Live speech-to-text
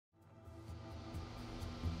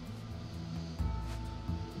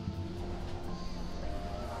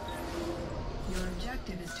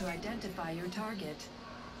objective is to identify your target.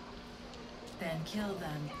 Then kill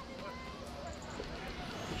them.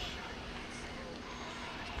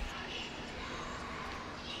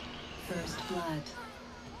 First blood.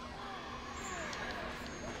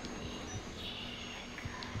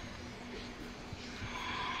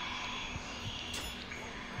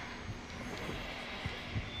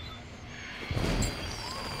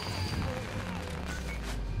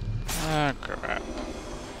 Ah, crap.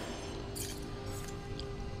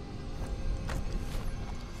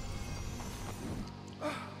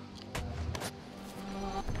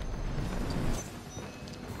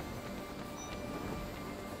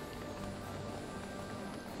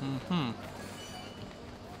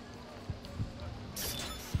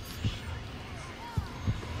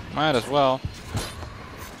 Might as well.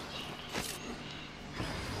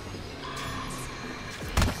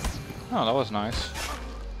 Oh, that was nice.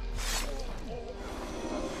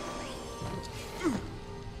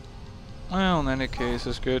 Well, in any case,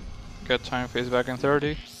 it's good. Get time phase back in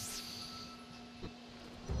 30.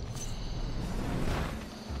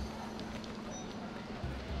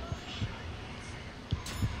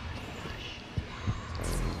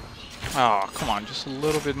 Oh, come on, just a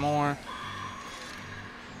little bit more.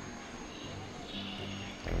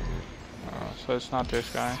 Oh, so it's not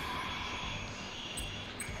this guy.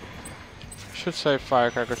 Should save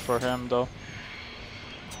firecrackers for him, though.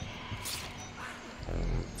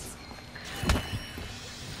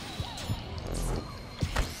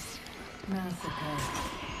 Massacre.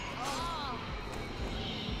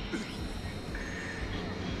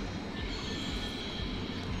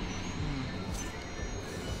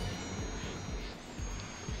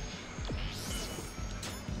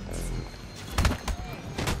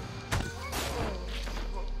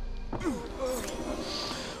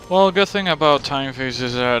 Well, good thing about time phase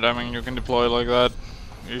is that, I mean, you can deploy like that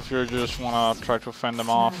if you just wanna try to fend them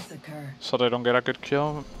off so they don't get a good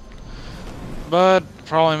kill. But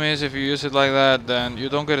problem is, if you use it like that, then you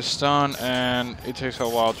don't get a stun and it takes a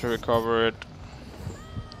while to recover it.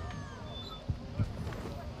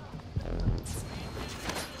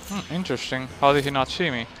 Interesting. How did he not see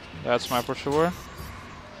me? That's my pursuer.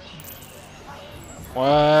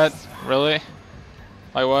 What? Really?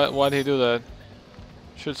 Like what? Why'd he do that?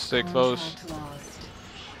 Should stay close.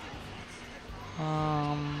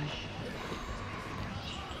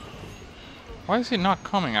 Why is he not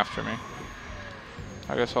coming after me?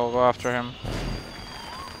 I guess I'll go after him.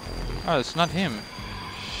 Oh, it's not him.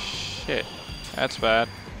 Shit. That's bad.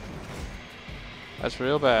 That's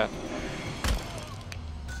real bad.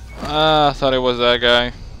 I thought it was that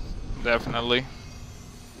guy. Definitely.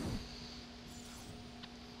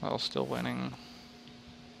 Well, still winning.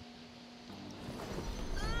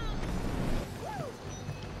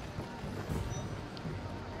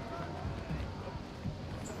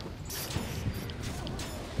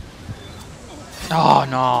 Oh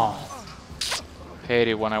no! Hate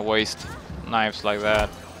it when I waste knives like that.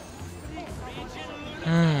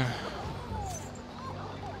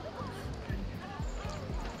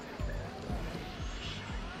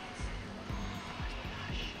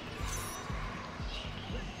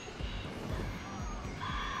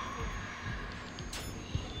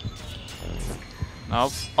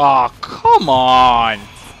 Nope. Oh, come on!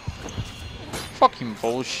 Fucking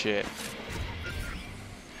bullshit.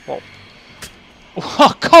 Whoa.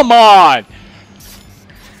 Oh, come on!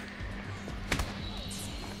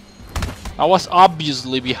 I was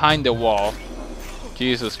obviously behind the wall.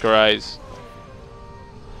 Jesus Christ.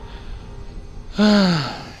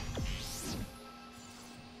 Oh.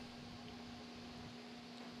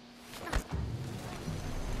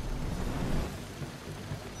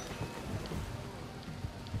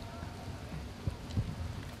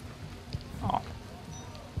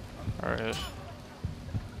 There it is.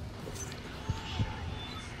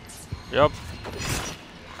 Yep.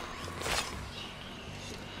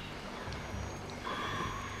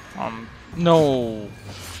 No.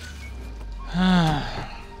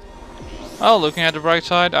 Oh, looking at the bright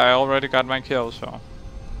side, I already got my kill, so.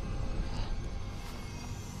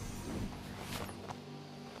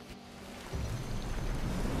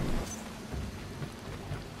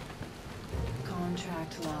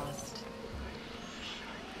 Contract lost.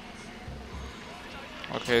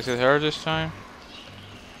 Okay, is it her this time?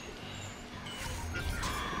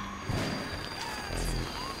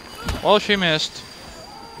 Well, she missed.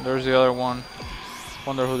 There's the other one.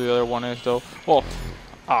 Wonder who the other one is, though. Whoa.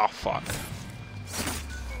 Ah, fuck.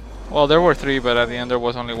 Well, there were three, but at the end there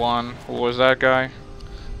was only one. Who was that guy?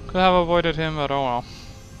 Could have avoided him, but oh well.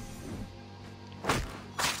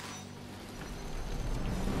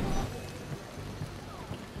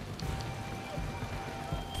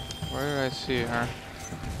 Where did I see her?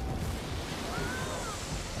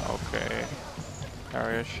 Okay.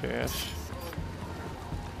 Area she is.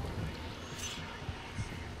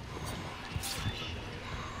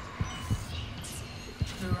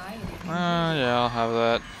 Yeah, I'll have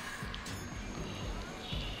that.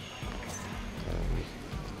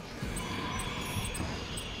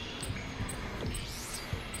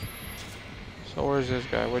 So where's this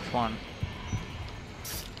guy? Which one?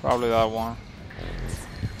 Probably that one.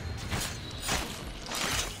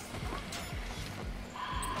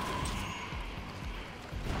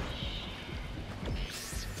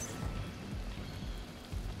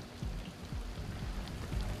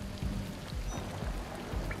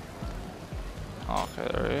 Okay,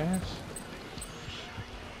 there he is.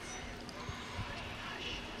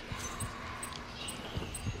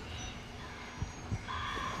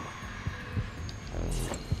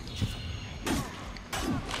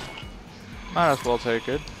 Might as well take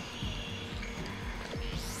it.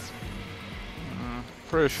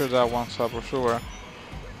 Pretty sure that one's up or sewer.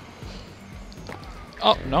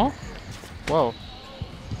 Oh, no? Whoa.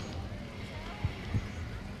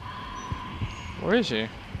 Where is he?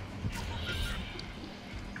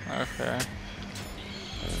 Okay.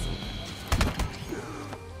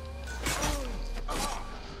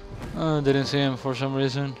 Didn't see him for some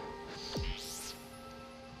reason.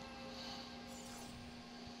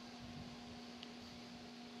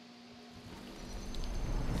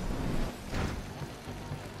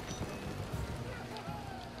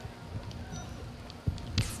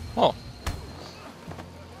 Oh.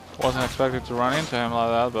 Wasn't expected to run into him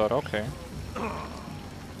like that, but okay.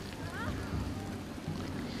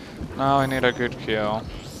 Now I need a good kill.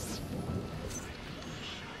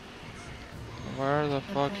 Where the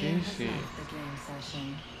fuck is he?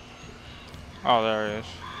 Oh, there he is.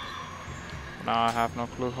 Now I have no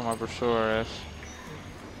clue who my pursuer is.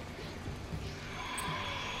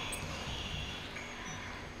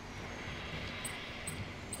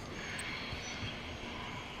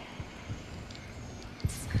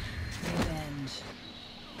 Revenge.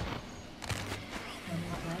 A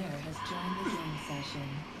new player has joined the game session.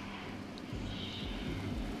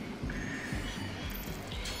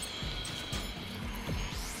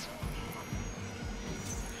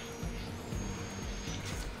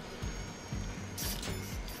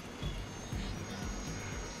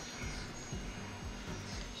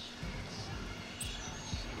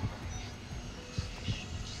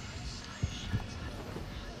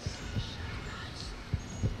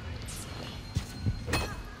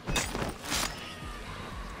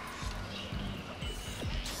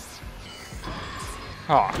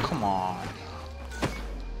 Oh, come on.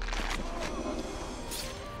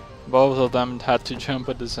 Both of them had to jump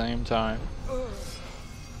at the same time.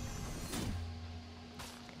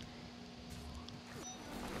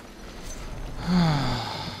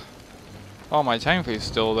 Oh, my tank is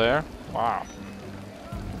still there. Wow.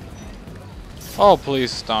 Oh,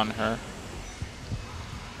 please stun her.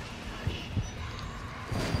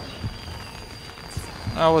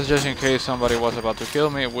 That was just in case somebody was about to kill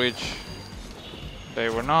me, which they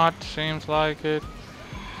were not, seems like it.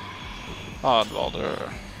 Oh, Balder.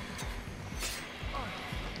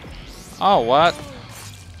 Oh, what?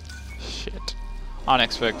 Shit.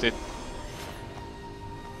 Unexpected.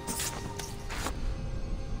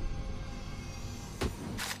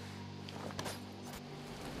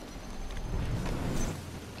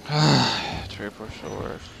 Triple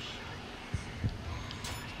swords.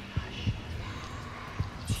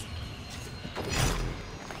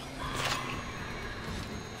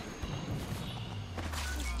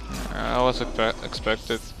 That was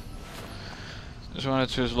expected. Just wanted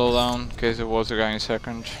to slow down in case it was a guy in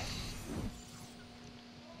second.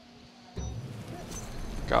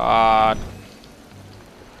 God.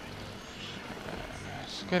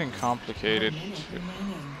 It's getting complicated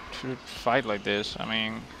to fight like this. I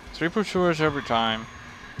mean, 3 pursuers every time.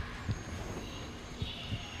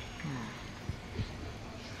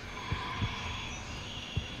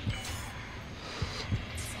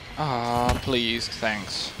 Ah, please,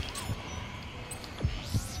 thanks.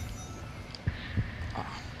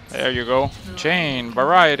 There you go. Chain,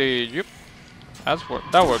 variety, yep.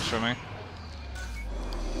 That works for me.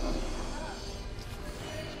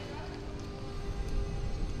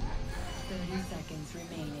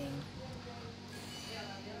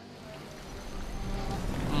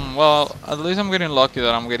 Well, at least I'm getting lucky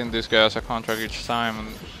that I'm getting this guy as a contract each time, and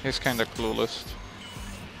he's kinda clueless.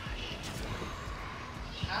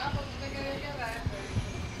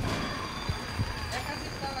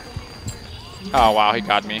 Oh wow, he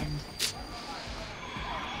got me.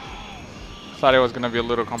 thought it was gonna be a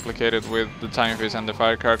little complicated with the time phase and the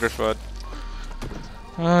firecrackers, but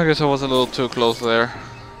I guess I was a little too close there.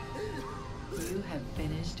 You have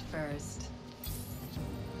finished first.